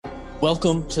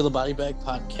Welcome to the Body Bag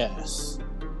Podcast,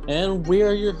 and we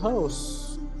are your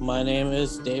hosts. My name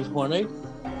is Dave Hornig.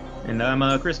 And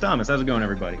I'm Chris Thomas. How's it going,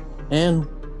 everybody? And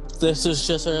this is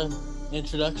just an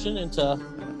introduction into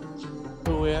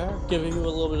who we are, giving you a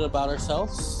little bit about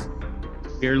ourselves.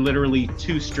 We're literally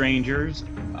two strangers.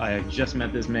 I just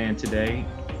met this man today,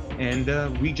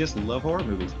 and we just love horror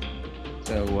movies.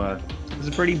 So this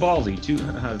is pretty ballsy.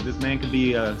 This man could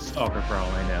be a stalker for all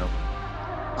I know.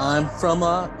 I'm from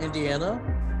Indiana,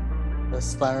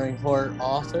 aspiring horror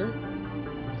author.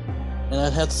 And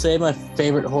I'd have to say my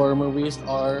favorite horror movies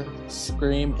are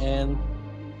Scream and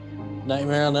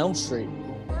Nightmare on Elm Street.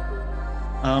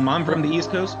 I'm from the East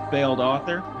Coast, failed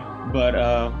author, but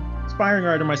aspiring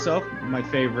writer myself. My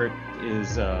favorite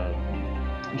is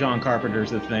John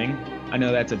Carpenter's The Thing. I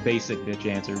know that's a basic bitch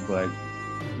answer, but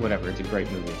whatever, it's a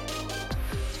great movie.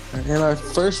 And our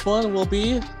first one will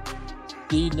be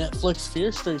the Netflix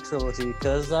Fear Street trilogy,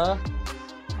 because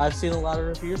I've seen a lot of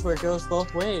reviews where it goes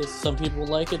both ways. Some people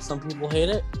like it, some people hate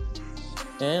it,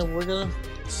 and we're gonna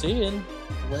see and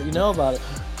let you know about it.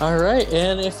 All right,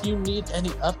 and if you need any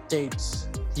updates,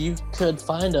 you could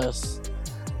find us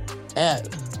at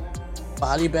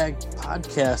Body Bag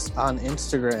Podcast on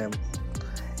Instagram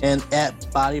and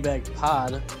at Body Bag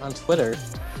Pod on Twitter.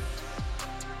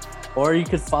 Or you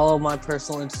could follow my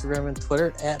personal Instagram and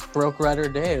Twitter at Broke Rider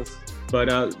Dave. But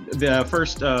the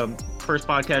first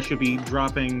podcast should be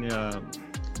dropping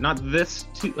not this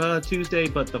Tuesday,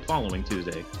 but the following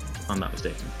Tuesday, if I'm not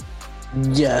mistaken.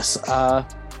 Yes.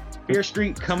 Fear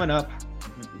Street coming up.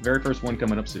 Very first one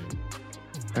coming up soon.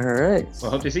 All right.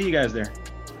 Well, hope to see you guys there.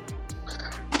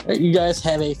 You guys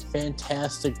have a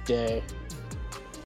fantastic day.